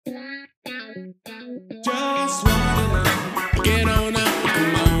Just wanna get on up,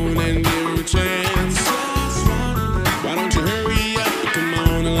 come on and give her a chance. Why don't you hurry up, come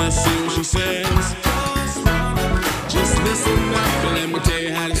on and let's see what she says. Just listen up and let me tell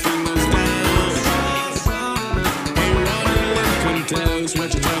you how this thing goes down. Hey, Wonderland, come tell us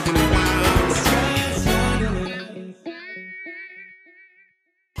what you're talking about.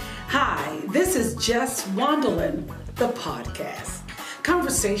 Hi, this is Just Wonderland, the podcast.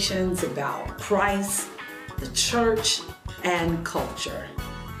 Conversations about Christ, the church, and culture.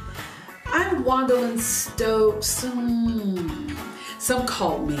 I'm Wonderland Stokes. Some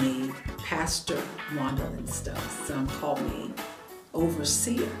call me Pastor Wonderland Stokes. Some call me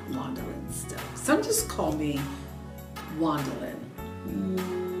Overseer Wonderland Stokes. Some just call me Wonderland.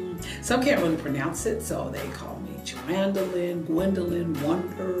 Some can't really pronounce it, so they call me Joandalyn, Gwendolyn,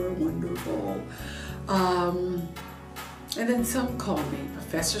 Wonderful. And then some call me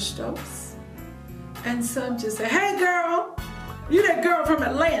Professor Stokes. And some just say, hey girl, you that girl from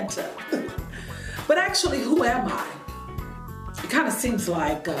Atlanta. But actually, who am I? It kind of seems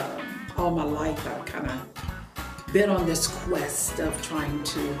like all my life I've kind of been on this quest of trying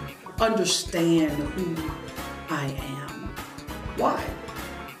to understand who I am. Why?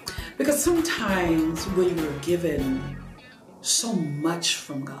 Because sometimes when you're given so much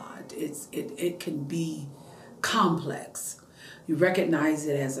from God, it can be complex. You recognize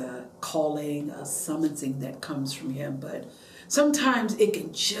it as a calling, a summoning that comes from Him, but sometimes it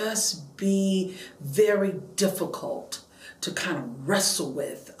can just be very difficult to kind of wrestle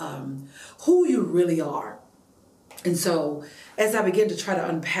with who you really are. And so as I begin to try to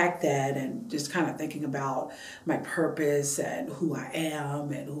unpack that and just kind of thinking about my purpose and who I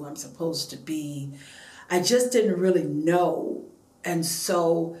am and who I'm supposed to be, I just didn't really know. And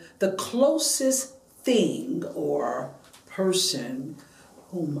so the closest thing or person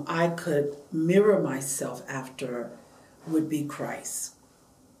whom I could mirror myself after would be Christ.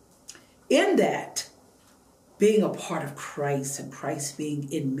 In that, being a part of Christ and Christ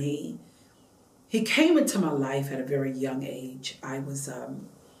being in me, He came into my life at a very young age. I was a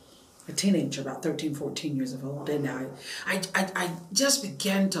teenager, about 13, 14 years old, and I just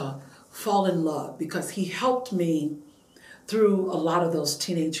began to fall in love because He helped me through a lot of those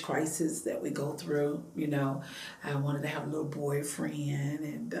teenage crises that we go through. You know, I wanted to have a little boyfriend,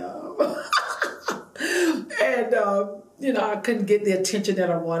 and you know, I couldn't get the attention that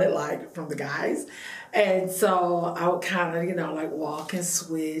I wanted, like from the guys. And so I would kind of, you know, like walk and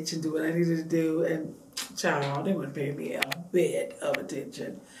switch and do what I needed to do. And child, they wouldn't pay me a bit of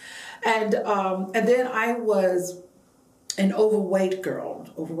attention. And then I was an overweight girl,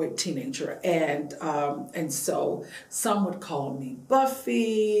 overweight teenager. And so some would call me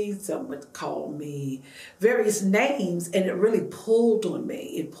Buffy, some would call me various names, and it really pulled on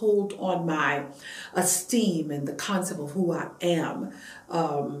me. It pulled on my esteem and the concept of who I am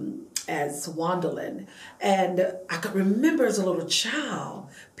as Wonderland. And I could remember as a little child,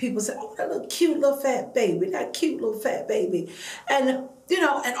 people say, oh, that little cute little fat baby, that cute little fat baby. And, you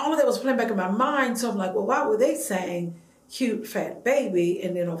know, and all of that was playing back in my mind. So I'm like, well, why were they saying cute fat baby?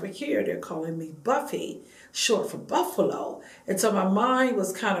 And then over here, they're calling me Buffy, short for Buffalo. And so my mind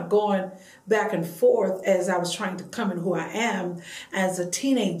was kind of going back and forth as I was trying to come in who I am as a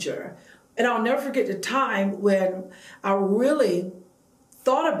teenager. And I'll never forget the time when I really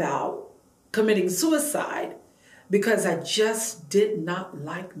thought about committing suicide because I just did not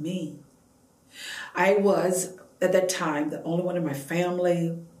like me. I was, at that time, the only one in my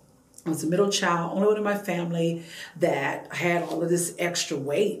family. I was a middle child, only one in my family that had all of this extra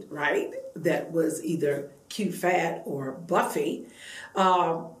weight, right? That was either cute fat or Buffy.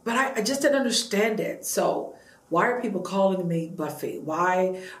 But I just didn't understand it. So why are people calling me Buffy?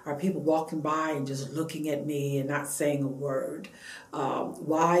 Why are people walking by and just looking at me and not saying a word?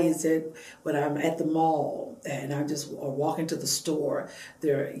 Why is it when I'm at the mall and I just or walking to the store,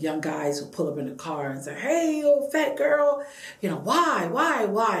 there are young guys who pull up in the car and say, hey, old fat girl, you know, why?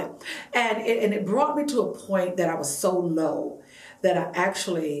 And it brought me to a point that I was so low that I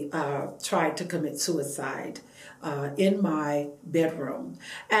actually tried to commit suicide in my bedroom.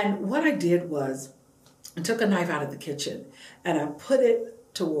 And what I did was I took a knife out of the kitchen and I put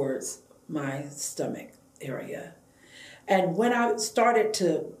it towards my stomach area. And when I started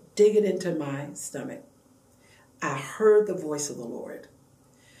to dig it into my stomach, I heard the voice of the Lord.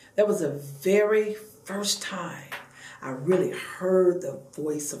 That was the very first time I really heard the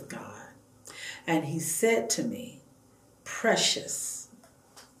voice of God. And He said to me, precious,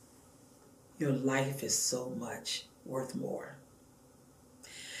 your life is so much worth more.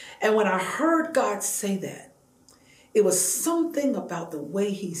 And when I heard God say that, It was something about the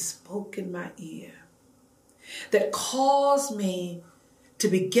way he spoke in my ear that caused me to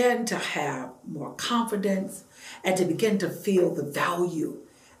begin to have more confidence and to begin to feel the value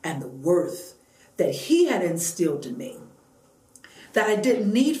and the worth that he had instilled in me, that I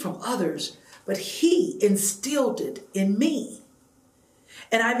didn't need from others, but he instilled it in me.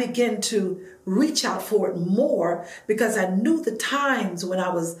 And I began to reach out for it more because I knew the times when I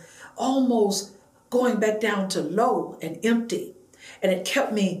was almost going back down to low and empty, and it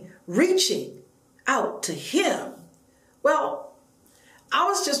kept me reaching out to him. Well, I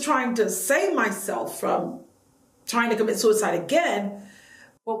was just trying to save myself from trying to commit suicide again.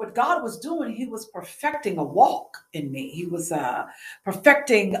 But what God was doing, he was perfecting a walk in me. He was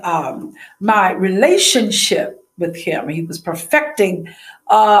perfecting my relationship with him. He was perfecting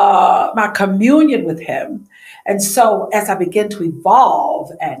my communion with him. And so as I began to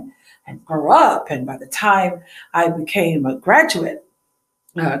evolve and grow up, and by the time I became a graduated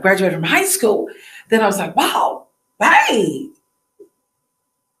from high school, then I was like, wow, hey,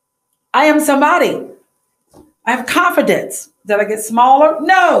 I am somebody. I have confidence. Did I get smaller?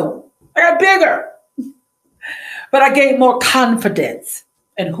 No, I got bigger. But I gained more confidence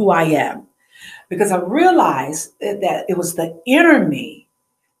in who I am because I realized that it was the inner me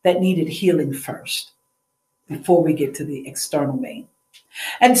that needed healing first before we get to the external me.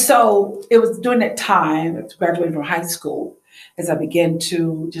 And so it was during that time, graduating from high school, as I began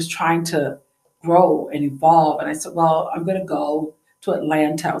to just trying to grow and evolve. And I said, well, I'm going to go to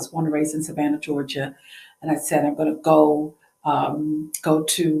Atlanta. I was born and raised in Savannah, Georgia. And I said, I'm going to go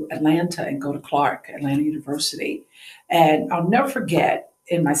to Atlanta and go to Clark, Atlanta University. And I'll never forget,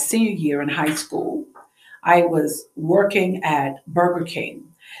 in my senior year in high school, I was working at Burger King.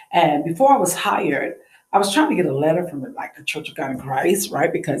 And before I was hired, I was trying to get a letter from like the Church of God in Christ,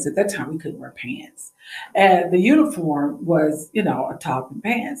 right? Because at that time we couldn't wear pants. And the uniform was, a top and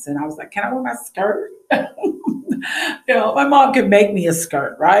pants. And I was like, can I wear my skirt? My mom could make me a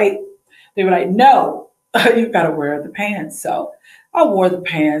skirt, right? They were like, no, you've got to wear the pants. So I wore the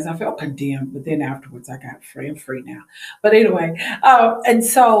pants. I felt condemned, but then afterwards I got free. I'm free now. But anyway, and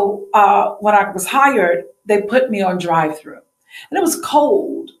so when I was hired, they put me on drive-through. And it was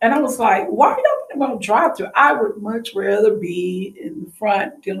cold. And I was like, why are y'all putting me on drive-through? I would much rather be in the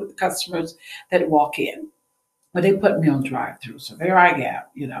front dealing with the customers that walk in. But they put me on drive-through. So there I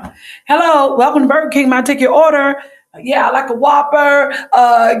am, Hello, welcome to Burger King. May I take your order? Yeah, I like a Whopper.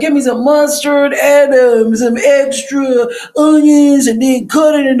 Give me some mustard and some extra onions and then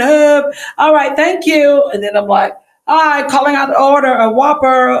cut it in half. All right, thank you. And then I'm like, all right, calling out the order, a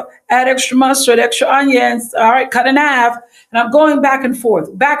Whopper, add extra mustard, extra onions. All right, cut in half. And I'm going back and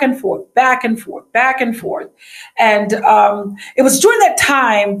forth, back and forth, back and forth, back and forth. And it was during that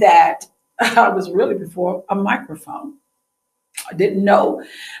time that I was really before a microphone. I didn't know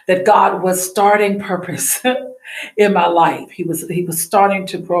that God was starting purpose in my life. He was starting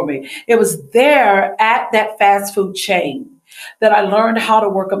to grow me. It was there at that fast food chain that I learned how to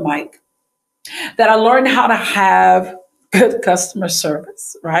work a mic, that I learned how to have good customer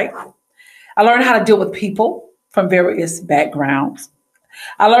service, right? I learned how to deal with people from various backgrounds.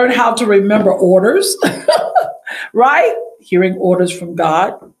 I learned how to remember orders, right? Hearing orders from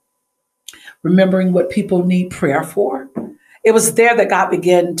God, remembering what people need prayer for. It was there that God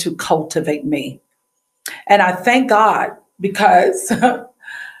began to cultivate me. And I thank God because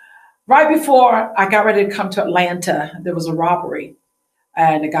right before I got ready to come to Atlanta, there was a robbery.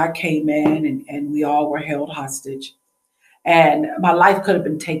 And a guy came in and we all were held hostage. And my life could have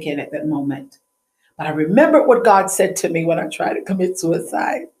been taken at that moment. But I remembered what God said to me when I tried to commit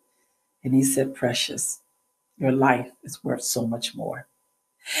suicide. And he said, Precious, your life is worth so much more.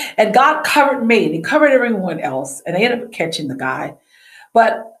 And God covered me and he covered everyone else. And I ended up catching the guy.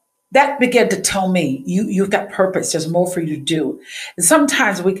 But that began to tell me, you've got purpose. There's more for you to do. And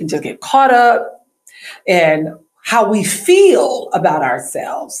sometimes we can just get caught up in how we feel about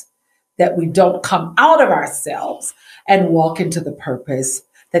ourselves, that we don't come out of ourselves and walk into the purpose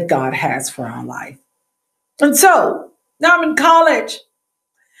that God has for our life. And so now I'm in college.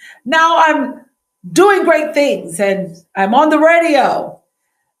 Now I'm doing great things and I'm on the radio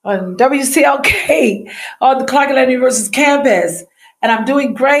on WCLK on the Clark Atlanta University's campus. And I'm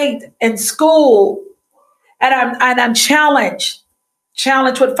doing great in school. And I'm challenged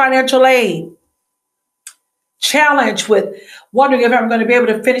with financial aid, challenged with wondering if I'm going to be able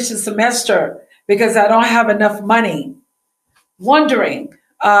to finish the semester because I don't have enough money, wondering,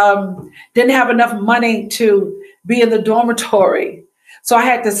 didn't have enough money to be in the dormitory. So I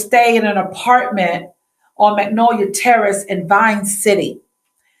had to stay in an apartment on Magnolia Terrace in Vine City.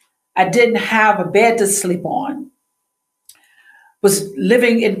 I didn't have a bed to sleep on. was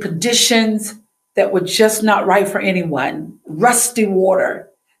living in conditions that were just not right for anyone. Rusty water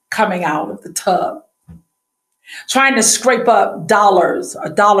coming out of the tub, trying to scrape up dollars,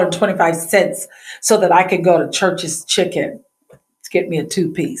 $1.25, so that I could go to Church's Chicken to get me a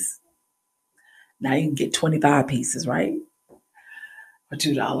 2-piece. Now you can get 25 pieces, right? For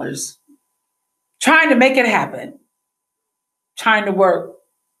 $2. Trying to make it happen. Trying to work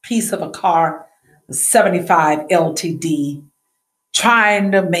piece of a car, a 75 LTD,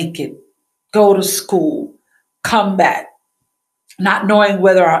 trying to make it, go to school, come back, not knowing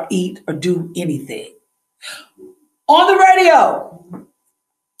whether I'll eat or do anything. On the radio,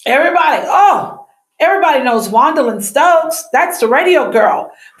 everybody knows Wandalyn Stokes. That's the radio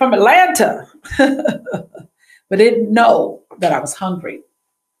girl from Atlanta. But didn't know that I was hungry.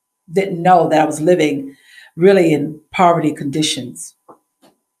 Didn't know that I was living really in poverty conditions.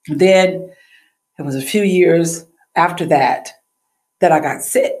 Then it was a few years after that I got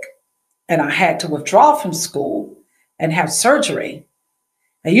sick and I had to withdraw from school and have surgery.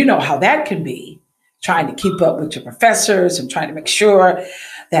 And you know how that can be, trying to keep up with your professors and trying to make sure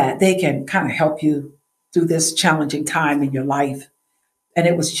that they can kind of help you through this challenging time in your life. And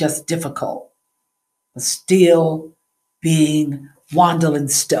it was just difficult, but still being Wandalyn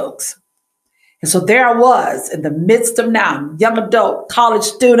Stokes. And so there I was in the midst of now, young adult, college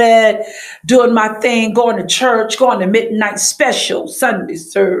student, doing my thing, going to church, going to midnight special, Sunday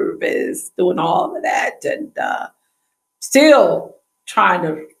service, doing all of that, and still trying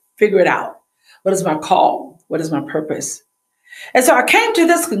to figure it out. What is my call? What is my purpose? And so I came to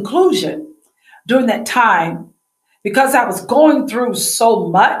this conclusion during that time, because I was going through so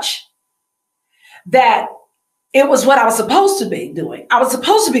much, that it was what I was supposed to be doing. I was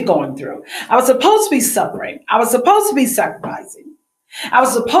supposed to be going through. I was supposed to be suffering. I was supposed to be sacrificing. I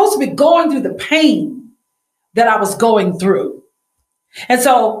was supposed to be going through the pain that I was going through. And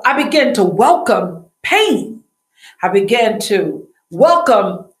so I began to welcome pain. I began to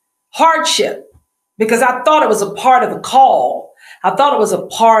welcome hardship, because I thought it was a part of the call. I thought it was a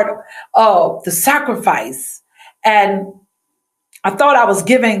part of the sacrifice. And I thought I was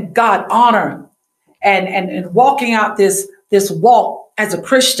giving God honor and walking out this walk as a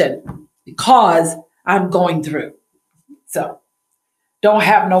Christian, because I'm going through. So don't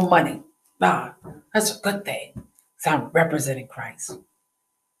have no money. That's a good thing, because I'm representing Christ.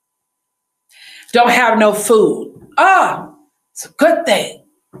 Don't have no food. It's a good thing,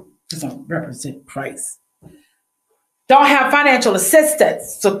 because I'm representing Christ. Don't have financial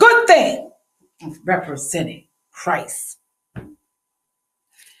assistance. It's a good thing, I'm representing Christ.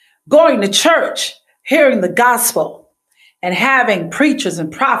 Going to church, hearing the gospel, and having preachers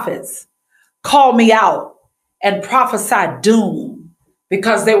and prophets call me out and prophesy doom,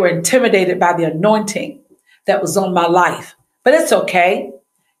 because they were intimidated by the anointing that was on my life. But it's okay,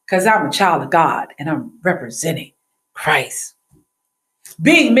 because I'm a child of God and I'm representing Christ.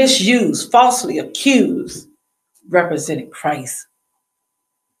 Being misused, falsely accused, representing Christ.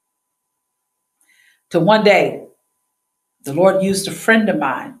 Till one day, the Lord used a friend of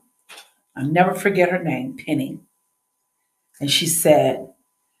mine. I'll never forget her name, Penny. And she said,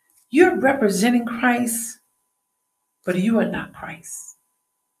 "You're representing Christ, but you are not Christ.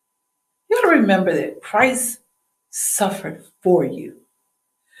 You got to remember that Christ suffered for you.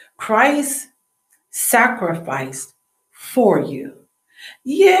 Christ sacrificed for you.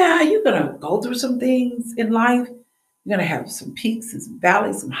 Yeah, you're going to go through some things in life. You're going to have some peaks and some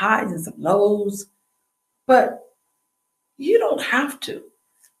valleys, some highs and some lows, but you don't have to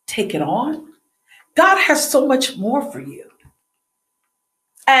take it on. God has so much more for you."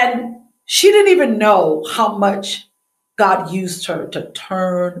 And she didn't even know how much God used her to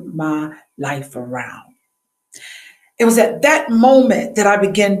turn my life around. It was at that moment that I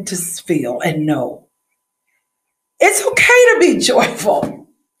began to feel and know it's okay to be joyful.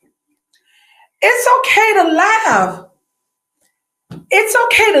 It's okay to laugh. It's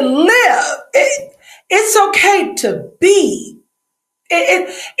okay to live. It's okay to be.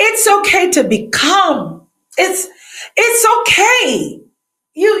 It's okay to become. It's okay.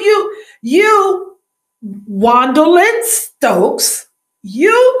 You, Wandalyn Stokes,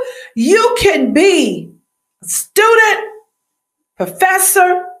 you can be a student,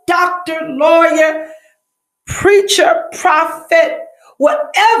 professor, doctor, lawyer, preacher, prophet,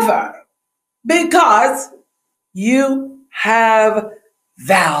 whatever, because you have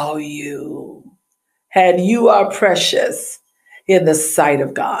value and you are precious in the sight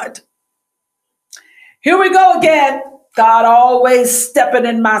of God. Here we go again. God always stepping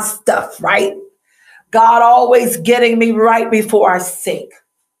in my stuff, right? God always getting me right before I sink.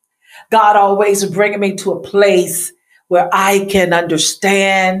 God always bringing me to a place where I can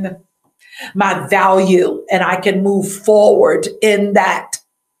understand my value and I can move forward in that.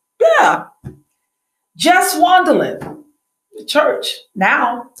 Yeah. Jess Wanderlin, church.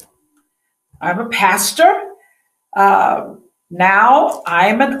 Now I'm a pastor. Now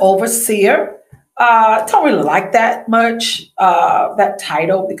I'm an overseer. Don't really like that much, that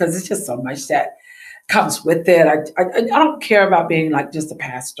title, because it's just so much that comes with it. I don't care about being like just a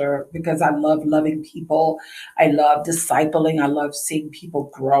pastor, because I love loving people. I love discipling. I love seeing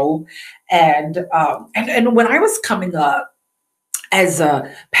people grow. And when I was coming up as a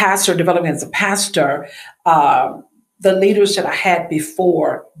pastor, developing as a pastor, the leaders that I had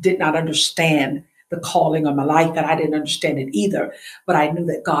before did not understand the calling of my life, and I didn't understand it either. But I knew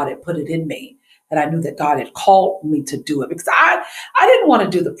that God had put it in me, and I knew that God had called me to do it, because I didn't want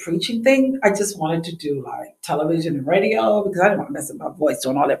to do the preaching thing. I just wanted to do like television and radio, because I didn't want to mess up my voice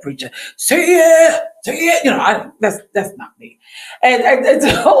doing all that preaching. Say it, that's not me. And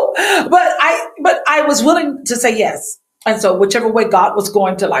so, but I was willing to say yes. And so whichever way God was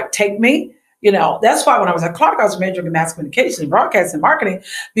going to like take me, that's why when I was at Clark, I was majoring in mass communication, broadcasting, and marketing,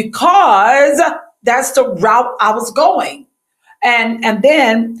 because that's the route I was going. And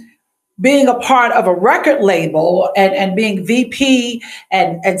then being a part of a record label and being VP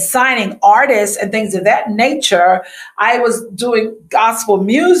and signing artists and things of that nature, I was doing gospel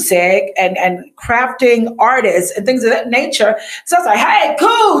music and crafting artists and things of that nature. So I was like, hey,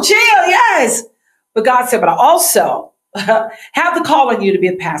 cool, chill, yes. But God said, but I also have the call on you to be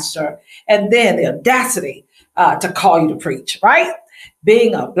a pastor, and then the audacity to call you to preach, right?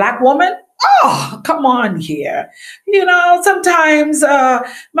 Being a Black woman, oh, come on here. Sometimes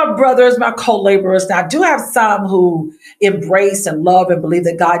my brothers, my co-laborers, now I do have some who embrace and love and believe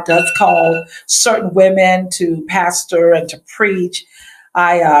that God does call certain women to pastor and to preach.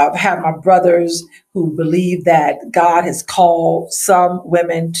 I have my brothers who believe that God has called some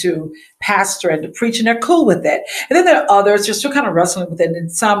women to pastor and to preach, and they're cool with it. And then there are others who are still kind of wrestling with it, and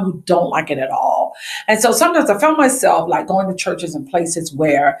some who don't like it at all. And so sometimes I found myself like going to churches and places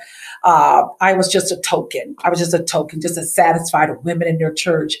where I was just a token. I was just a token, just to satisfy the women in their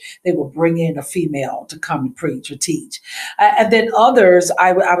church. They would bring in a female to come and preach or teach. And then others,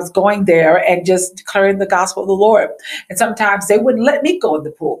 I was going there and just declaring the gospel of the Lord. And sometimes they wouldn't let me go in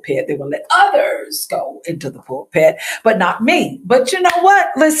the pulpit. They would let others go into the pulpit, but not me. But you know what?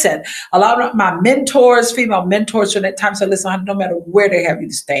 Listen, a lot of my mentors, female mentors from that time said, listen, no matter where they have you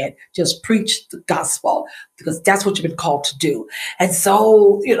to stand, just preach the gospel, because that's what you've been called to do. And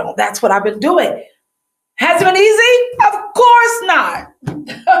so, that's what I've been doing. Has it been easy? Of course not.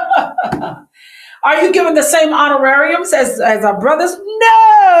 Are you giving the same honorariums as our brothers?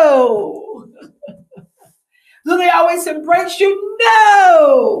 No. Do they always embrace you?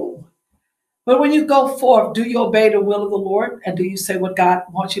 No. But when you go forth, do you obey the will of the Lord? And do you say what God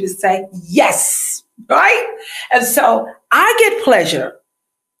wants you to say? Yes. Right? And so I get pleasure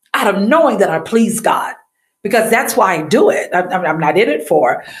out of knowing that I please God, because that's why I do it. I'm not in it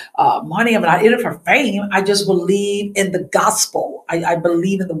for money. I'm not in it for fame. I just believe in the gospel. I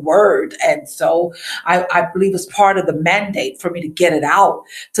believe in the word. And so I believe it's part of the mandate for me to get it out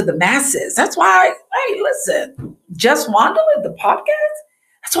to the masses. That's why, hey, listen, Jess Wanderlin, the podcast,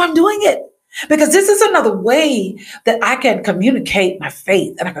 that's why I'm doing it. Because this is another way that I can communicate my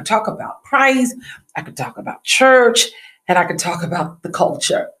faith, and I can talk about Christ, I can talk about church, and I can talk about the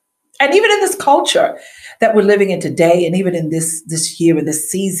culture. And even in this culture that we're living in today, and even in this year, in this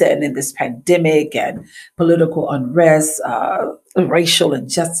season, in this pandemic and political unrest, racial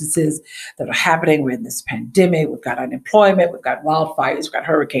injustices that are happening, we're in this pandemic, we've got unemployment, we've got wildfires, we've got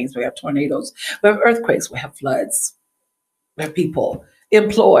hurricanes, we have tornadoes, we have earthquakes, we have floods, we have people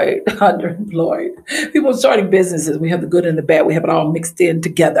employed, underemployed, people starting businesses. We have the good and the bad. We have it all mixed in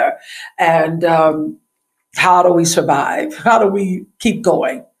together. And how do we survive? How do we keep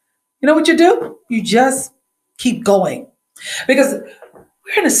going? You know what you do? You just keep going. Because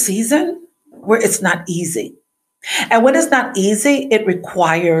we're in a season where it's not easy. And when it's not easy, it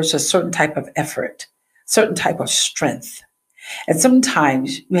requires a certain type of effort, certain type of strength. And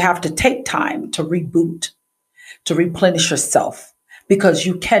sometimes you have to take time to reboot, to replenish yourself, because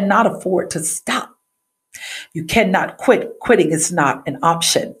you cannot afford to stop. You cannot quit. Quitting is not an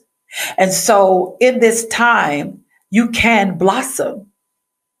option. And so in this time, you can blossom.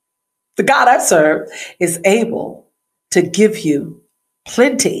 The God I serve is able to give you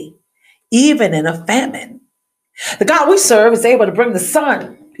plenty, even in a famine. The God we serve is able to bring the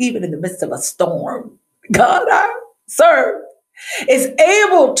sun, even in the midst of a storm. God I serve is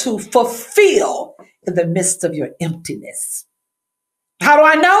able to fulfill in the midst of your emptiness. How do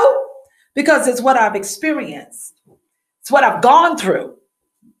I know? Because it's what I've experienced. It's what I've gone through.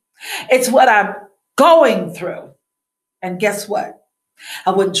 It's what I'm going through. And guess what?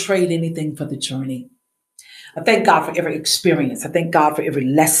 I wouldn't trade anything for the journey. I thank God for every experience. I thank God for every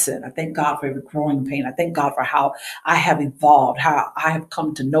lesson. I thank God for every growing pain. I thank God for how I have evolved, how I have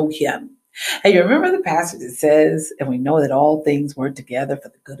come to know him. And you remember the passage that says, and we know that all things work together for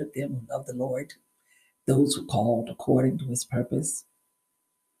the good of them who love the Lord, those who are called according to his purpose.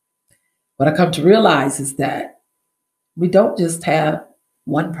 What I come to realize is that we don't just have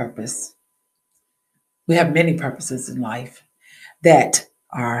one purpose. We have many purposes in life that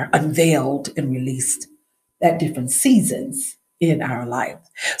are unveiled and released at different seasons in our life.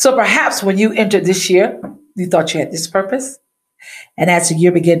 So perhaps when you entered this year, you thought you had this purpose. And as the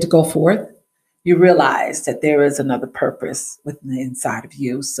year began to go forth, you realize that there is another purpose within the inside of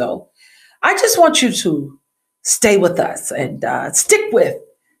you. So I just want you to stay with us and stick with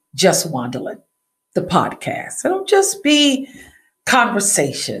Just Wandering, the podcast. It'll just be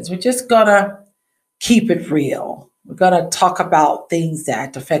conversations. We're just going to keep it real. We're going to talk about things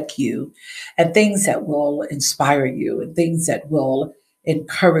that affect you and things that will inspire you and things that will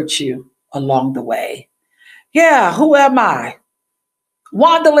encourage you along the way. Yeah, who am I?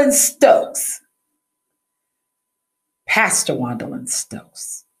 Wandalyn Stokes. Pastor Wandalyn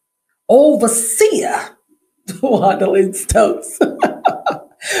Stokes. Overseer Wandalyn Stokes.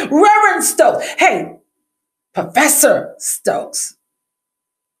 Reverend Stokes. Hey, Professor Stokes.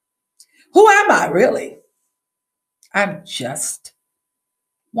 Who am I really? I'm just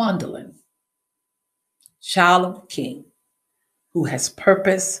Wandalyn, child of the King, who has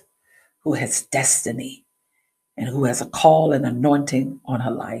purpose, who has destiny, and who has a call and anointing on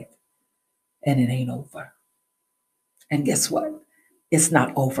her life. And it ain't over. And guess what? It's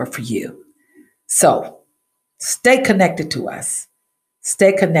not over for you. So stay connected to us.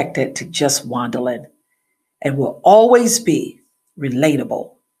 Stay connected to Just Wandalyn. And we'll always be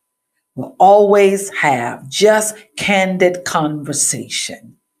relatable. We'll always have just candid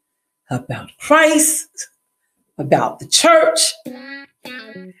conversation about Christ, about the church,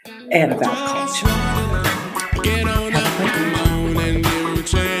 and about culture. Get on up, come on and give her a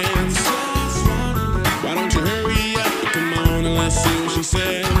chance. Why don't you hurry up, come on and let's see what she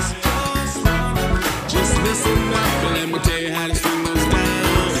says. Just listen up and let me tell you how this thing goes down.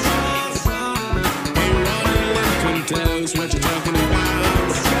 Hey, Wandalyn, come tell us what you're talking